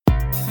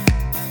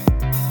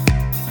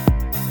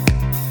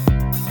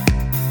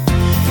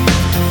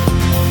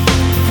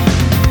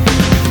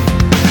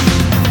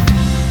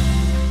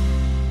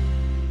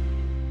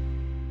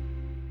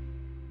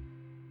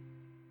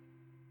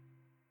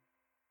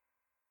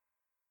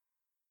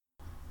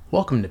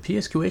Welcome to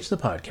PSQH the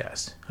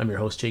podcast. I'm your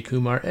host Jay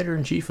Kumar,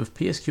 editor-in-chief of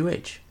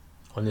PSQH.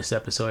 On this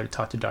episode, I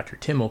talked to Dr.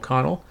 Tim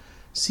O'Connell,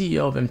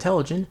 CEO of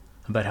Emtelligent,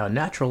 about how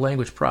natural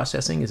language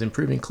processing is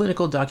improving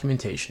clinical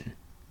documentation.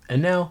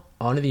 And now,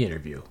 on to the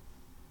interview.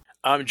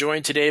 I'm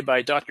joined today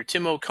by Dr.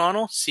 Tim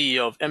O'Connell,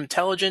 CEO of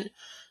Emtelligent,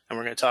 and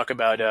we're going to talk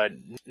about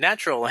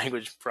natural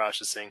language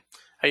processing.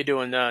 How you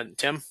doing,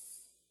 Tim?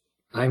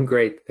 I'm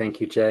great, thank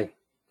you, Jay.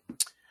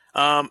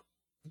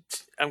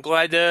 I'm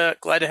glad to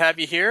have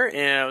you here,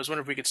 and I was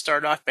wondering if we could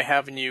start off by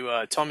having you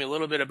tell me a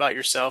little bit about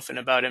yourself and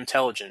about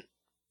Emtelligent.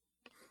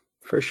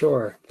 For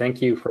sure.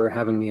 Thank you for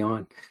having me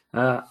on.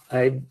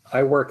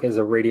 I work as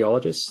a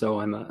radiologist,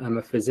 so I'm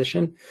a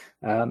physician,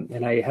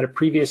 and I had a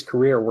previous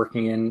career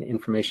working in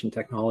information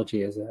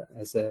technology as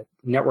a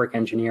network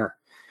engineer.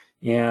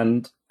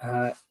 And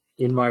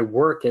in my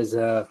work as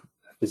a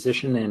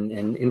physician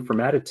and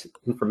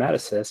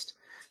informaticist,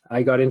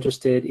 I got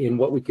interested in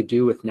what we could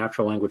do with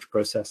natural language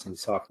processing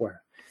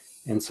software.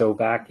 And so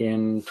back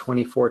in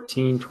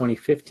 2014,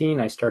 2015,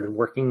 I started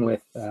working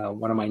with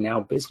one of my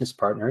now business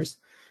partners.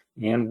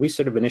 And we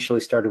sort of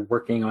initially started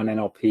working on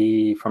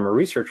NLP from a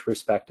research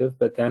perspective,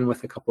 but then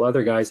with a couple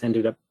other guys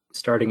ended up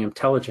starting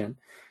Emtelligent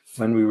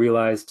when we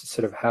realized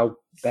sort of how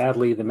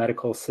badly the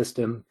medical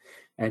system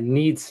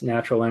needs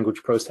natural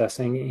language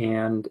processing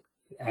and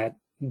at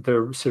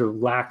the sort of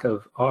lack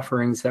of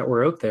offerings that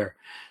were out there.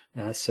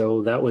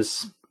 So that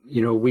was,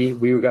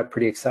 we got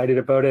pretty excited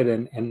about it,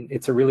 and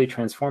it's a really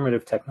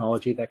transformative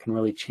technology that can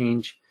really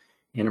change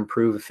and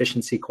improve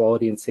efficiency,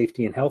 quality, and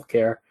safety in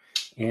healthcare.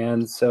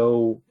 And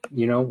so,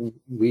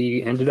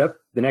 we ended up,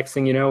 the next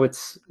thing you know,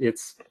 it's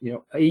 8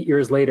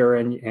 years later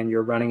and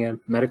you're running a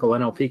medical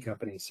NLP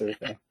company sort of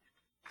thing.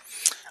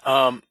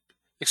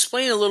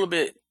 Explain a little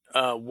bit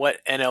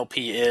what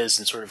NLP is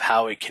and sort of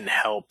how it can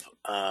help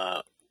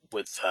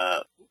with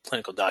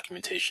clinical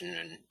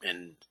documentation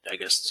and I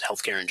guess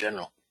healthcare in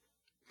general.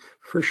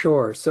 For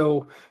sure.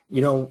 So,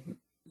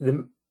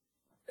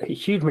 a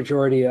huge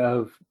majority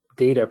of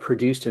data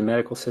produced in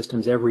medical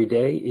systems every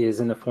day is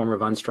in the form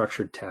of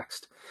unstructured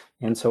text.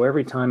 And so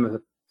every time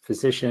a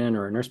physician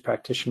or a nurse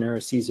practitioner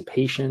sees a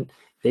patient,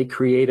 they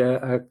create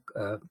a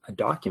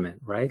document,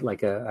 right?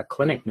 Like a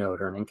clinic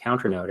note or an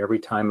encounter note. Every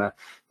time a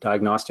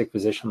diagnostic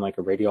physician like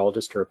a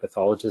radiologist or a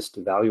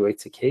pathologist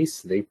evaluates a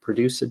case, they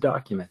produce a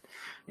document.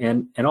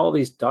 And all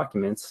these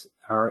documents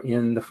are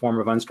in the form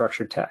of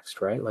unstructured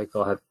text, right? Like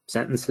they'll have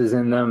sentences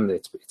in them.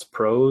 It's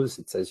prose.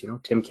 It says,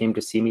 Tim came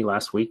to see me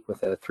last week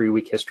with a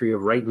 3-week history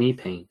of right knee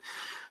pain,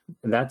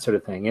 and that sort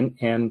of thing.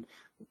 And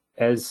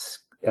as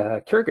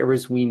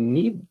caregivers, we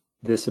need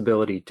this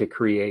ability to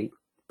create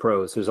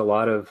prose. There's a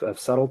lot of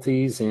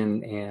subtleties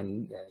and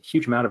a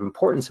huge amount of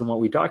importance in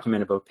what we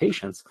document about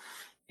patients.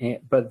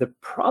 But the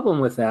problem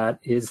with that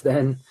is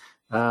then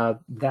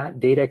that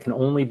data can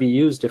only be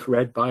used if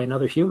read by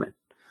another human,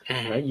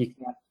 right?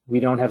 We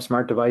don't have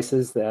smart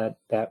devices that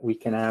we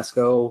can ask,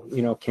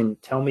 can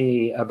tell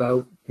me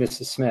about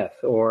Mrs. Smith?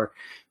 Or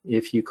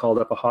if you called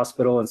up a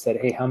hospital and said,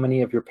 hey, how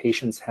many of your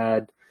patients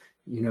had,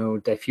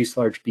 diffuse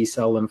large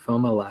B-cell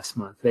lymphoma last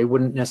month? They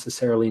wouldn't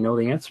necessarily know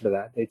the answer to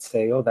that. They'd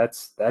say,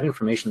 that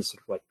information is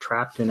sort of like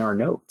trapped in our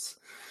notes.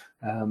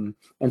 And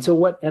so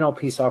what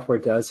NLP software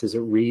does is it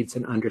reads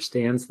and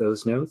understands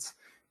those notes,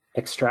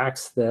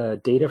 extracts the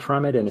data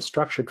from it in a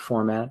structured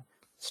format,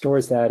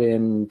 stores that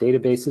in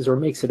databases or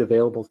makes it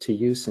available to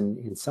use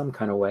in some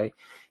kind of way.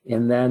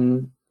 And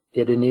then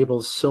it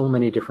enables so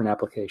many different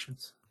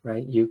applications,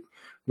 right?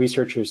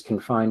 Researchers can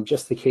find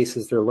just the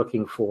cases they're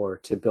looking for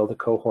to build a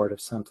cohort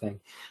of something.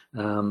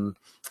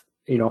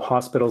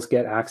 Hospitals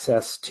get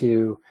access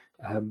to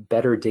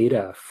better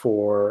data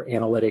for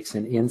analytics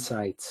and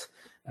insights.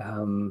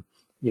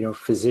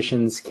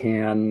 Physicians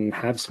can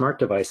have smart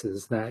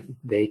devices that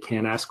they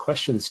can ask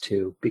questions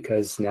to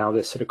because now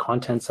the sort of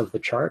contents of the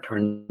chart are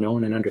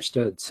known and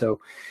understood. So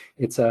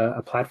it's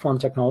a platform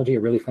technology, a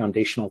really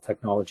foundational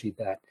technology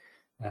that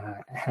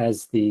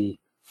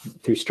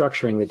through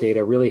structuring the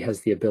data, really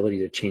has the ability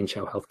to change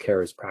how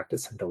healthcare is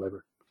practiced and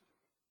delivered.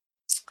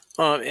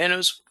 And I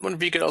was wondering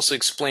if you could also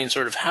explain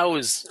sort of how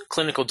is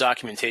clinical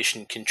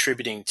documentation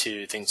contributing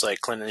to things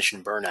like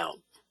clinician burnout?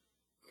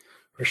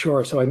 For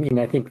sure. So, I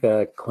think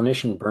the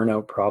clinician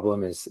burnout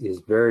problem is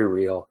very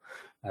real.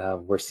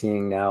 We're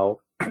seeing now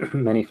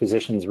many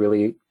physicians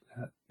really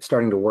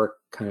starting to work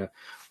kind of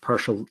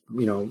partial,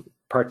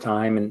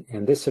 part-time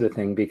and this sort of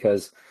thing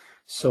because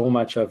so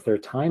much of their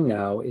time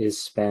now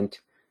is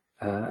spent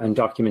on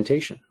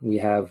documentation. We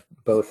have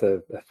both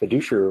a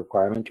fiduciary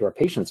requirement to our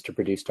patients to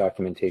produce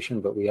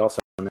documentation, but we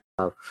also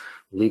have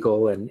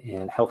legal and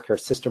healthcare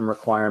system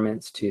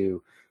requirements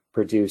to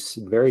produce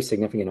very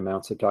significant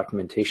amounts of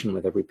documentation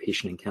with every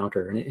patient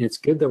encounter. And it's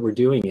good that we're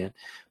doing it,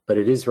 but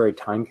it is very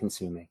time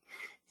consuming.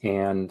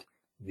 And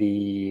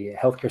the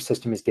healthcare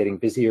system is getting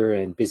busier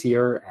and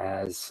busier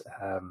as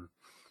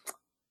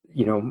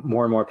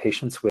more and more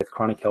patients with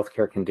chronic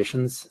healthcare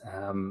conditions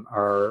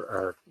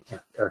are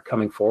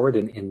coming forward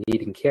and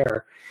needing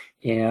care.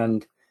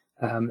 And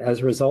As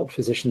a result,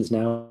 physicians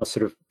now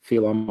sort of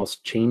feel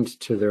almost chained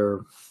to their,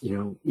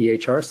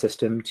 EHR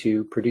system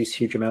to produce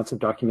huge amounts of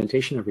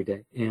documentation every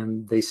day.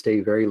 And they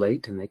stay very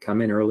late and they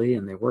come in early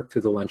and they work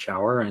through the lunch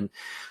hour. And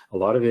a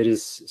lot of it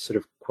is sort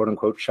of quote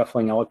unquote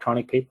shuffling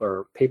electronic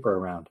paper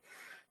around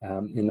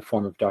in the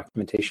form of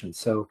documentation.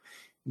 So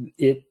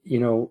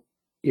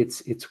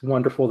it's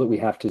wonderful that we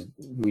have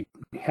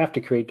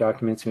to create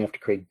documents. We have to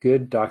create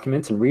good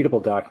documents and readable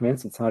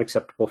documents. It's not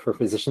acceptable for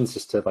physicians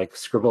just to like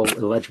scribble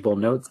illegible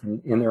notes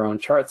in their own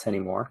charts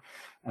anymore.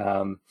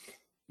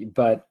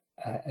 But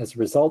as a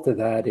result of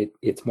that,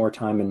 it's more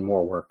time and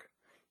more work.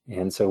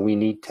 And so we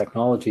need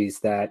technologies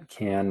that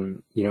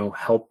can,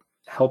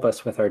 help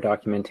us with our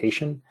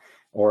documentation,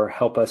 or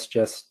help us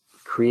just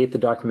create the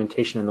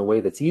documentation in the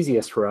way that's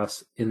easiest for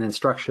us, and then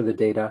structure the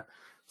data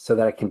so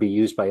that it can be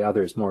used by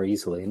others more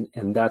easily.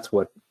 And that's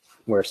where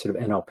sort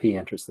of NLP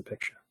enters the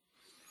picture.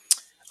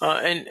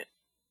 And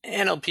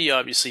NLP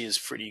obviously is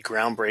pretty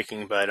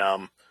groundbreaking, but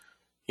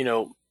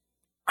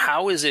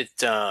how is it?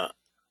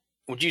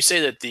 Would you say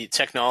that the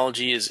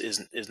technology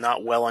is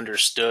not well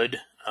understood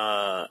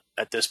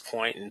at this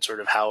point, and sort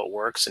of how it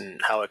works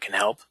and how it can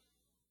help?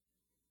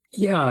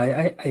 Yeah,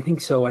 I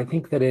think so. I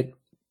think that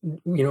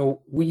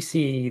we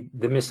see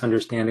the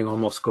misunderstanding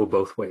almost go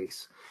both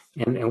ways.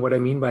 And what I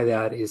mean by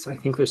that is I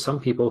think there's some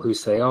people who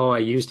say, oh, I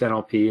used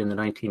NLP in the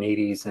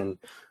 1980s or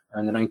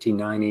in the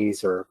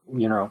 1990s or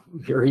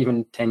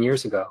even 10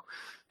 years ago,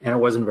 and it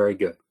wasn't very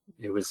good.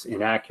 It was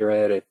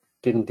inaccurate. It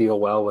didn't deal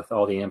well with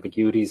all the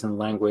ambiguities in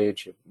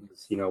language. It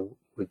was,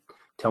 would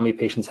tell me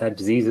patients had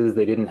diseases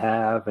they didn't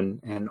have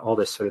and all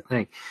this sort of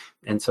thing.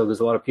 And so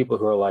there's a lot of people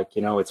who are like,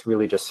 it's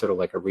really just sort of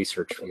like a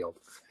research field.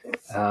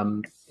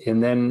 And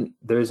then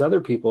there's other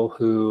people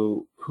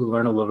who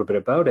learn a little bit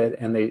about it,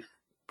 and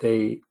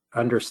they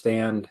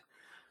understand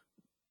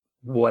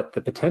what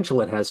the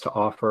potential it has to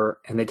offer,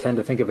 and they tend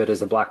to think of it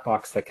as a black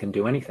box that can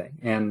do anything.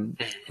 And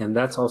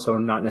that's also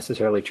not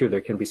necessarily true.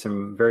 There can be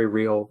some very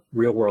real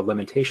world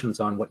limitations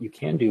on what you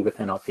can do with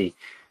NLP,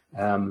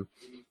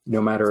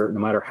 no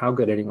matter how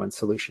good anyone's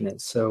solution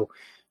is. So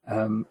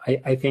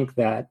I think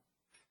that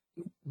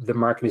the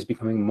market is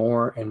becoming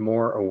more and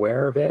more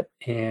aware of it,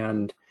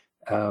 and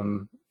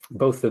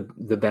both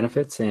the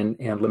benefits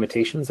and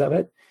limitations of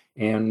it.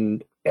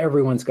 And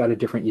everyone's got a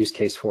different use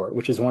case for it,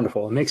 which is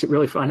wonderful. It makes it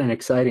really fun and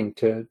exciting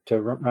to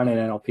run an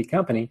NLP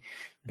company,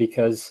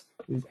 because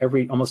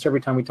almost every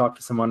time we talk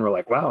to someone, we're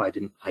like, wow, I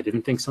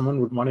didn't think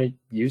someone would want to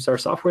use our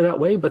software that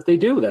way, but they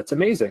do. That's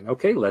amazing.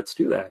 Okay, let's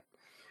do that.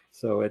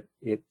 So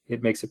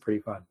it makes it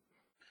pretty fun.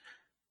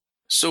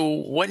 So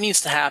what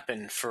needs to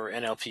happen for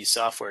NLP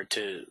software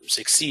to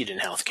succeed in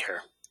healthcare?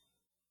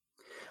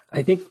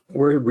 I think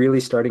we're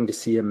really starting to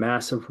see a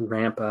massive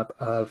ramp up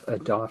of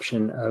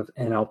adoption of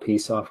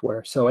NLP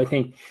software. So I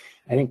think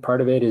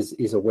part of it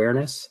is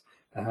awareness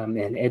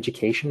and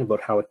education about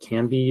how it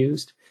can be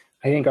used.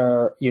 I think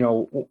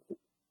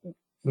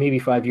maybe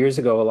 5 years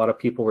ago, a lot of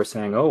people were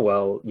saying, oh,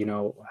 well,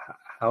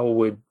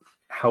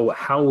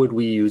 how would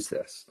we use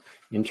this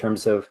in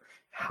terms of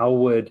how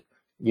would,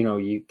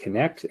 you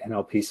connect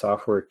NLP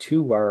software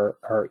to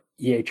our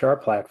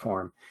EHR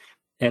platform.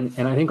 And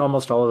I think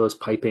almost all of those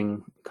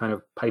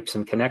pipes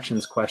and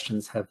connections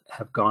questions have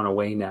gone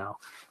away now.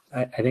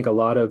 I think a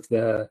lot of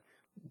the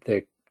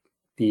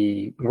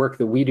work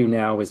that we do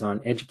now is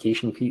on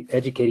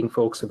educating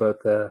folks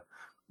about the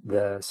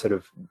sort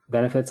of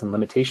benefits and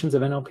limitations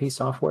of NLP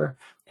software,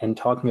 and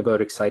talking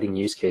about exciting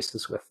use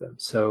cases with them.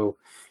 So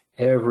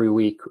every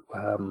week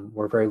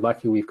we're very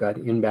lucky. We've got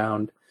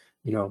inbound,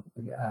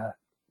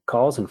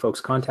 calls and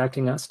folks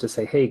contacting us to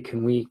say, hey,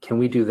 can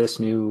we do this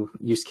new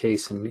use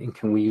case, and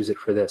can we use it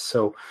for this?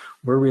 So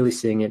we're really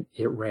seeing it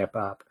ramp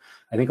up.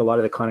 I think a lot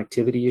of the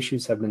connectivity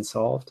issues have been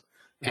solved.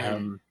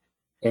 And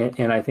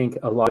I think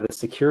a lot of the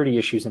security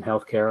issues in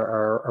healthcare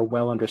are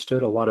well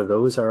understood. A lot of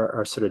those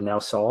are sort of now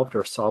solved,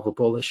 or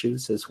solvable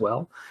issues as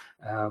well.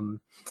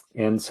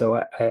 And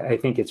so I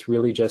think it's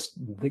really just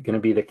going to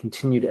be the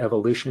continued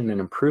evolution and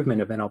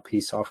improvement of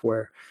NLP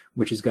software,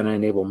 which is going to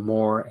enable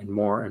more and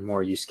more and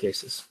more use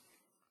cases.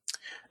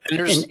 And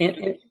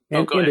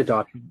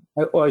adoption.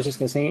 I was just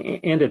going to say,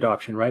 and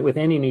adoption, right? With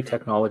any new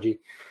technology,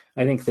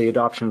 I think the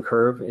adoption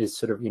curve is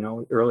sort of,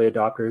 early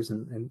adopters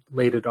and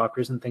late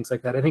adopters and things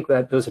like that. I think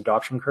that those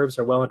adoption curves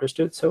are well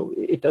understood. So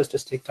it does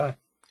just take time.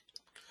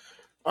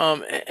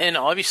 And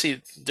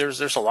obviously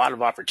there's a lot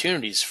of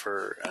opportunities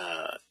for,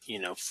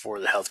 for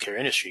the healthcare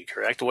industry,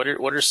 correct? What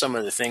are some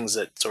of the things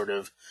that sort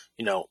of,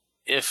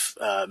 if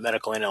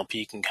medical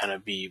NLP can kind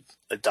of be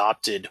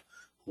adopted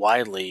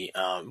widely,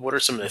 what are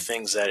some of the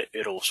things that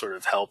it'll sort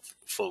of help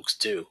folks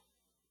do?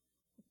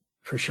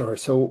 For sure.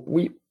 So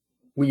we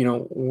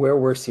where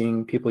we're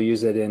seeing people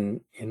use it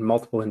in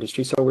multiple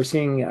industries. So we're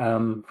seeing,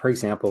 for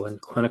example, in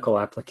clinical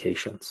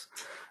applications.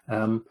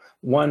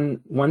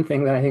 One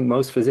thing that I think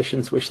most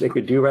physicians wish they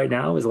could do right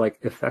now is like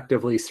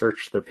effectively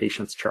search the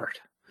patient's chart,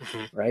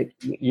 right?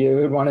 You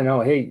would want to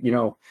know, hey,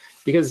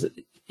 because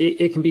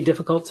it can be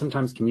difficult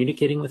sometimes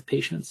communicating with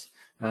patients.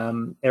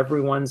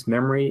 Everyone's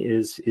memory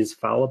is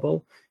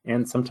fallible,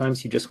 and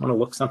sometimes you just want to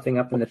look something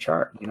up in the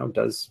chart.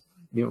 Does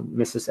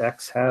Mrs.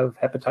 X have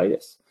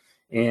hepatitis?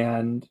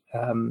 And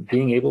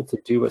being able to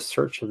do a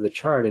search of the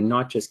chart, and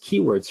not just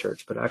keyword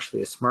search, but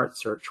actually a smart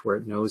search where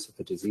it knows if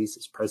a disease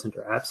is present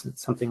or absent,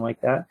 something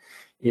like that,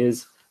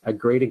 is a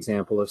great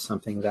example of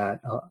something that,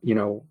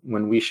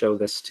 when we show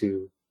this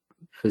to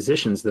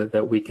physicians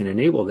that we can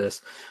enable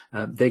this,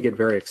 they get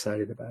very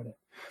excited about it.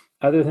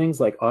 Other things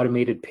like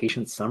automated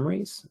patient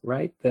summaries,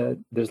 right?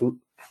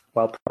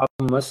 While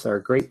problem lists are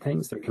great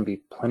things, there can be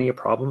plenty of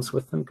problems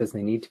with them because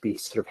they need to be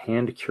sort of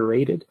hand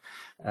curated.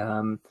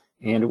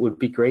 And it would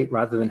be great,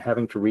 rather than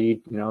having to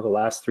read, the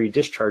last 3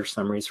 discharge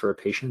summaries for a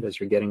patient as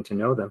you're getting to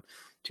know them,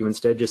 to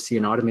instead just see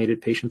an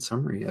automated patient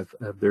summary of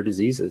their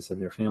diseases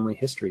and their family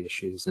history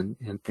issues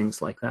and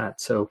things like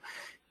that. So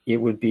it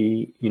would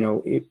be,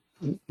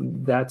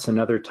 that's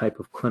another type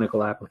of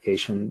clinical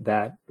application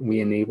that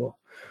we enable.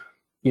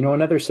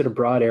 Another sort of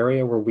broad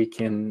area where we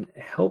can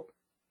help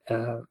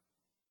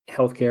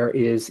healthcare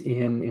is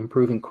in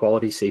improving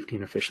quality, safety,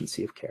 and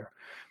efficiency of care.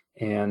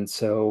 And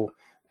so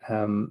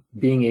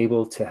being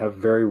able to have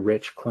very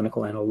rich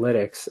clinical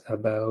analytics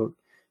about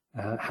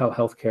how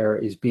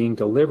healthcare is being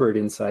delivered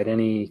inside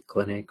any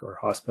clinic or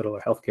hospital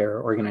or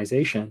healthcare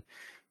organization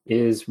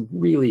is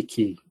really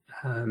key.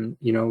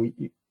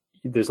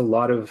 There's a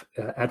lot of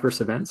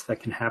adverse events that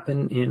can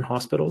happen in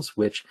hospitals,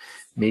 which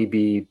may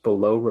be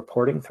below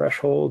reporting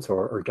thresholds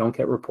or don't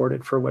get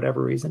reported for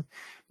whatever reason.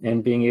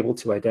 And being able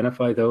to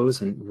identify those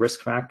and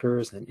risk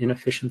factors and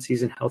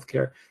inefficiencies in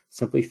healthcare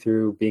simply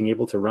through being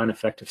able to run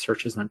effective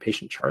searches on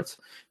patient charts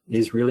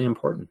is really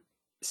important.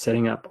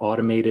 Setting up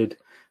automated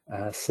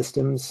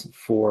systems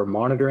for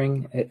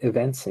monitoring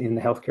events in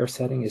the healthcare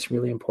setting is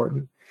really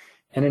important.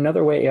 And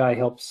another way AI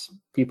helps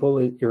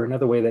people, or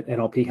another way that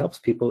NLP helps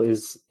people,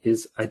 is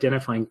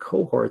identifying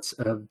cohorts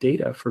of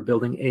data for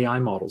building AI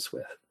models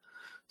with.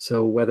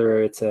 So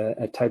whether it's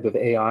a type of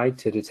AI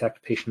to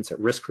detect patients at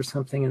risk for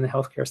something in the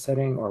healthcare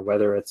setting, or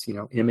whether it's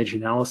image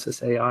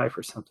analysis AI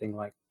for something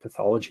like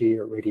pathology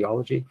or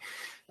radiology,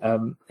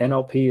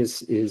 NLP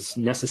is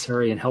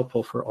necessary and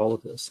helpful for all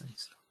of those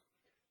things.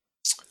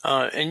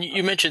 And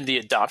you mentioned the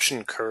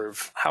adoption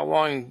curve. How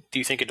long do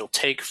you think it'll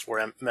take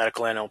for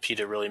medical NLP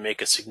to really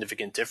make a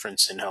significant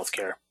difference in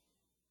healthcare?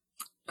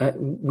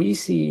 We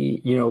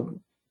see,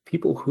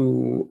 people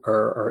who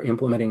are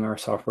implementing our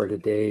software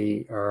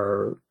today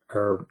are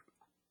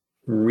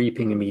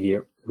reaping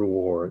immediate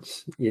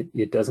rewards.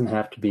 It doesn't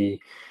have to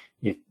be,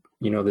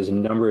 there's a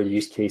number of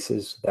use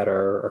cases that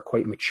are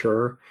quite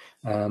mature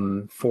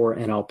for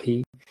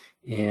NLP.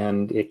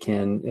 And it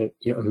can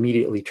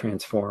immediately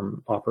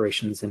transform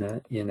operations in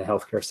a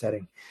healthcare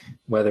setting,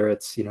 whether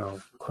it's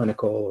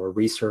clinical or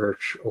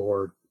research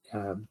or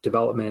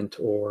development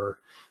or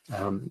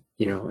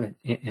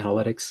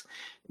analytics.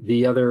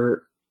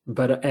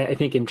 But I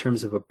think in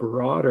terms of a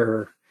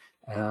broader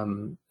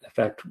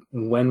effect,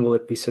 when will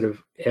it be sort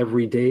of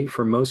every day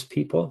for most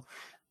people?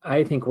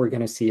 I think we're going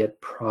to see it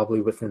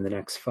probably within the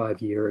next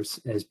 5 years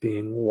as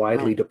being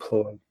widely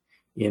deployed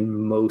in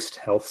most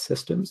health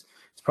systems.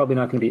 It's probably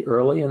not going to be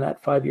early in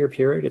that 5-year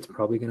period. It's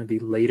probably going to be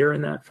later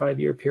in that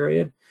 5-year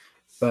period.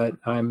 But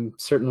I'm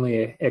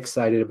certainly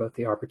excited about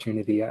the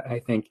opportunity. I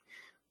think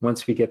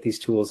once we get these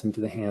tools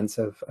into the hands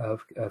of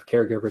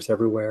caregivers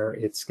everywhere,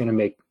 it's going to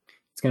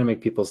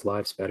make people's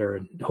lives better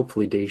and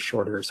hopefully days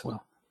shorter as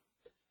well.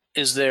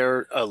 Is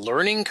there a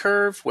learning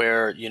curve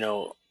where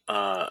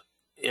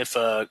if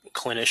a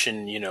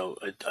clinician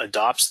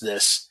adopts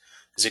this,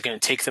 is it going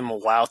to take them a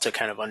while to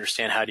kind of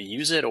understand how to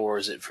use it, or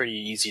is it pretty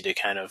easy to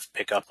kind of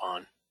pick up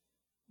on?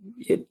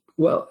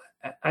 Well,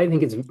 I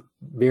think it's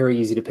very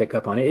easy to pick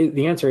up on it.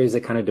 The answer is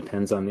it kind of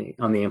depends on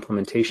the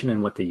implementation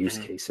and what the use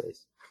case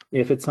is.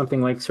 If it's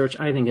something like search,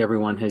 I think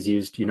everyone has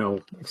used,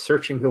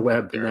 searching the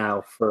web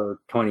now for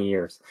 20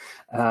 years.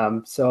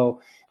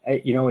 So,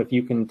 if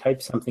you can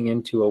type something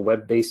into a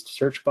web-based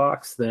search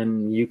box,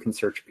 then you can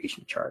search a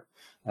patient chart.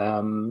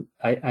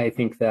 I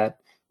think that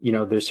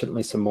there's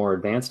certainly some more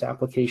advanced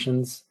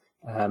applications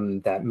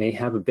that may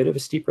have a bit of a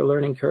steeper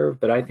learning curve,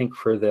 but I think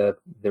for the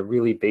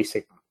really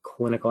basic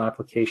clinical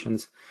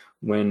applications,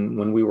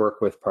 when we work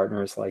with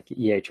partners like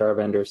EHR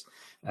vendors,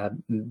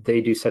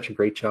 they do such a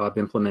great job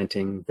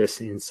implementing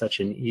this in such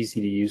an easy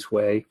to use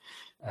way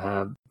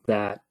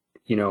that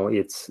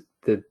it's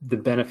the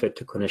benefit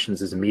to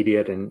clinicians is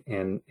immediate,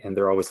 and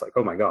they're always like,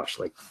 oh my gosh,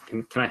 like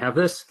can I have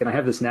this? Can I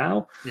have this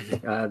now?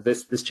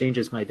 This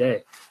changes my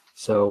day.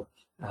 So.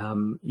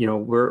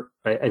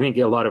 I think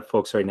a lot of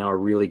folks right now are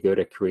really good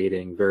at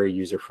creating very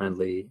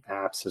user-friendly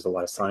apps. There's a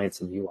lot of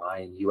science in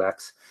UI and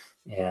UX,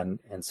 and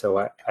so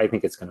I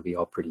think it's going to be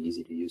all pretty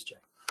easy to use, Jay.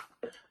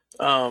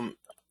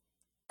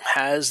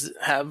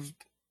 Have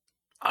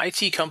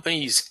IT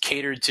companies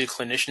catered to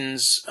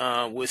clinicians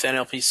with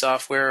NLP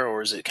software,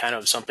 or is it kind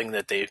of something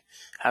that they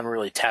haven't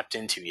really tapped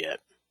into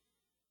yet?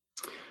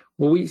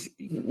 Well,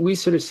 we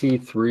sort of see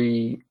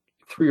three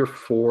or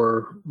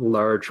four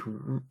large,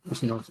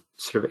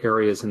 sort of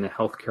areas in the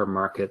healthcare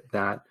market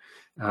that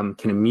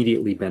can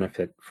immediately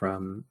benefit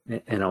from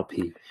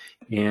NLP.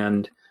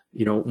 And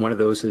one of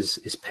those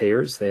is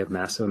payers. They have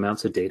massive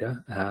amounts of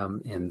data,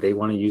 and they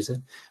want to use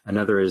it.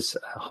 Another is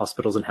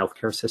hospitals and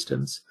healthcare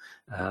systems.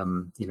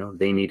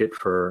 They need it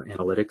for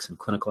analytics and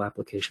clinical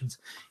applications.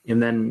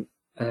 And then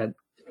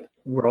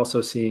we're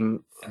also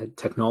seeing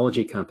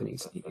technology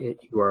companies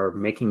who are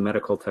making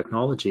medical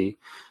technology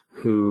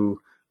who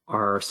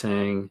are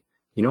saying,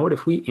 you know what,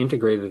 if we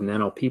integrated an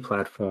NLP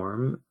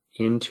platform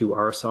into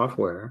our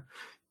software,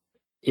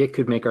 it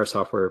could make our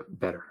software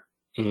better.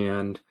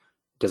 And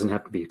it doesn't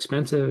have to be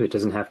expensive. It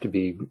doesn't have to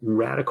be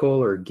radical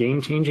or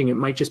game-changing. It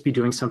might just be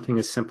doing something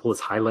as simple as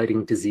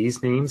highlighting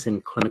disease names in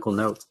clinical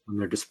notes when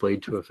they're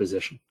displayed to a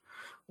physician,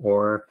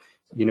 or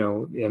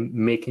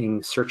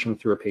making searching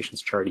through a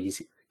patient's chart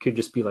easier. It could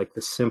just be like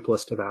the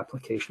simplest of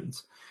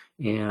applications.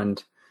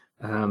 And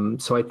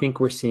so I think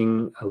we're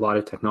seeing a lot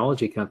of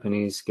technology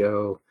companies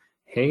go,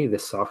 hey,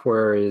 this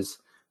software is,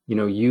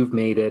 you've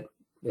made it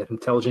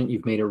intelligent,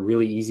 you've made it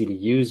really easy to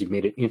use, you've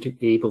made it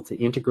able to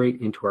integrate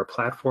into our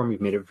platform,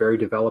 you've made it very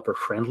developer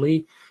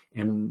friendly,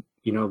 and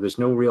there's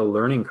no real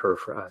learning curve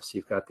for us.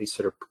 You've got these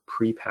sort of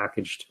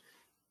pre-packaged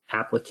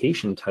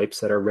application types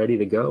that are ready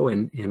to go,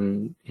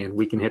 and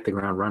we can hit the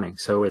ground running.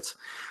 So it's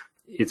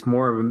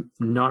more of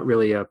not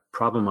really a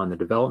problem on the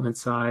development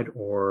side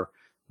or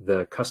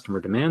the customer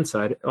demand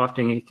side.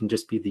 Often it can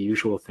just be the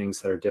usual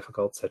things that are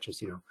difficult, such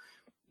as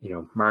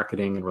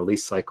marketing and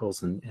release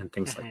cycles and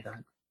things like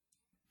that.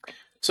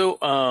 So,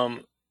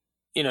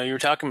 you were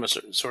talking about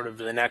sort of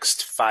the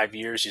next 5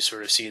 years, you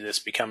sort of see this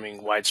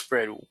becoming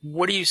widespread.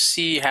 What do you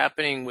see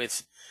happening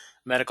with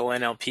medical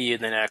NLP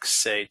in the next,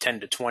 say,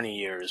 10 to 20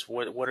 years?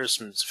 What are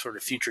some sort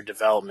of future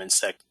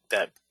developments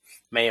that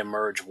may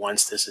emerge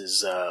once this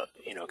is,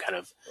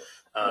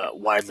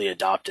 widely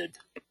adopted?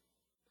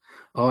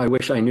 Oh, I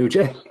wish I knew,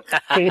 Jay.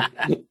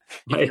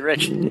 You're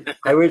rich.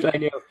 I wish I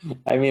knew.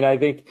 I mean, I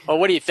think. Well,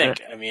 what do you think?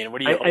 What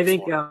do you hope I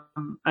think. for?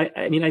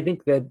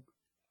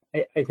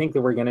 I think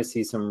that we're going to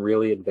see some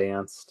really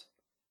advanced.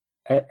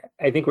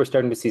 I think we're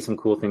starting to see some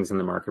cool things in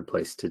the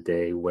marketplace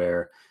today,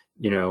 where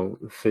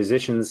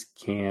physicians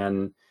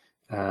can,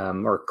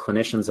 or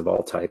clinicians of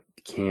all type,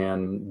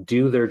 can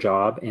do their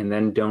job and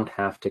then don't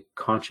have to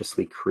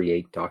consciously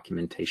create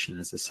documentation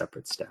as a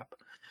separate step.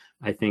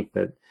 I think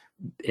that.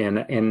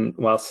 And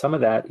while some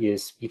of that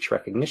is speech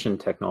recognition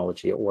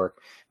technology at work,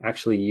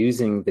 actually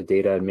using the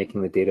data and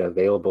making the data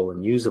available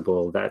and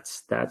usable,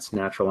 that's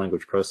natural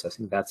language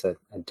processing. That's a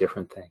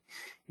different thing.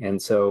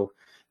 And so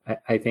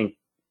I think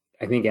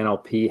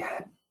NLP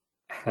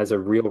has a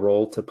real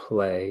role to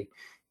play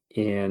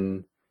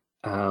in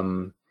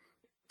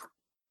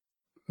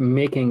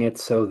making it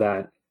so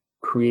that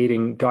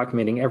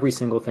documenting every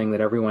single thing that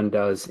everyone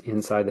does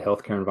inside the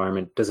healthcare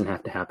environment doesn't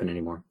have to happen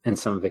anymore, and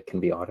some of it can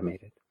be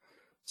automated.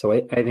 So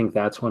I think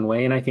that's one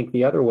way. And I think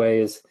the other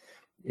way is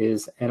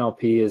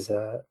NLP is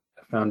a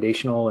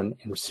foundational and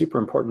super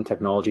important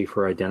technology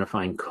for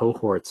identifying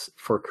cohorts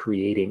for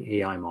creating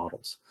AI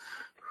models.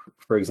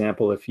 For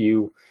example, if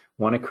you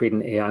want to create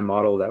an AI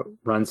model that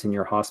runs in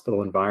your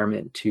hospital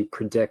environment to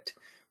predict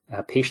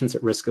patients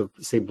at risk of,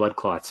 say, blood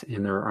clots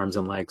in their arms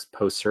and legs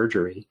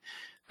post-surgery,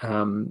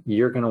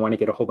 you're going to want to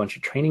get a whole bunch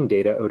of training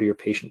data out of your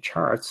patient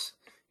charts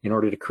in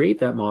order to create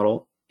that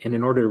model. And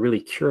in order to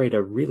really curate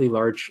a really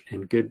large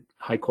and good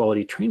high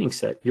quality training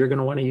set, you're going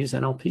to want to use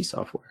NLP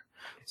software.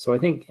 So I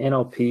think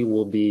NLP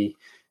will be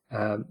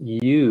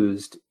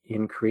used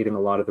in creating a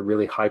lot of the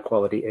really high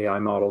quality AI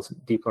models,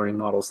 deep learning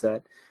models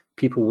that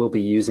people will be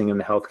using in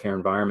the healthcare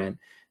environment,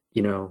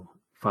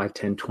 5,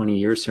 10, 20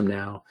 years from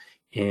now,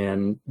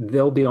 and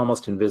they'll be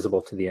almost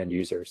invisible to the end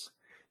users.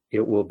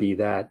 It will be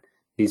that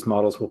these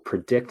models will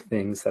predict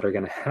things that are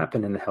going to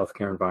happen in the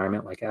healthcare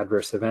environment, like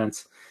adverse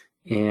events,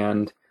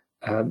 and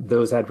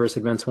those adverse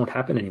events won't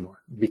happen anymore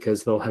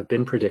because they'll have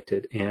been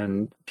predicted,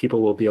 and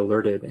people will be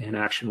alerted and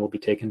action will be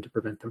taken to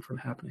prevent them from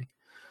happening.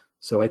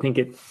 So I think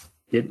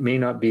it may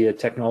not be a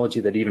technology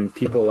that even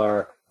people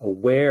are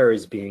aware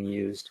is being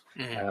used,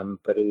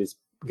 but it is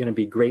going to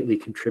be greatly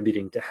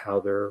contributing to how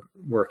their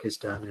work is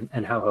done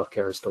and how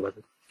healthcare is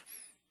delivered.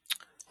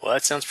 Well,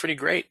 that sounds pretty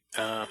great.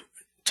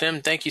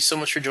 Tim, thank you so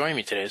much for joining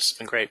me today. It's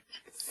been great.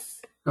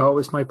 Oh, it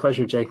was my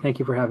pleasure, Jay. Thank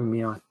you for having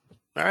me on.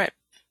 All right.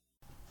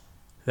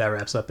 That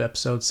wraps up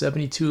episode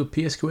 72 of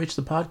PSQH,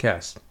 the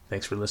podcast.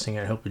 Thanks for listening,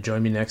 and I hope you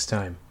join me next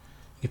time.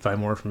 You can find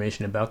more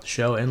information about the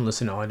show and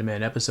listen to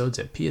on-demand episodes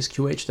at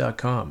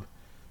psqh.com.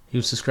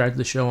 You can subscribe to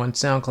the show on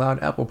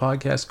SoundCloud, Apple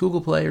Podcasts,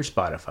 Google Play, or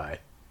Spotify.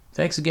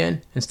 Thanks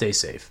again, and stay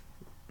safe.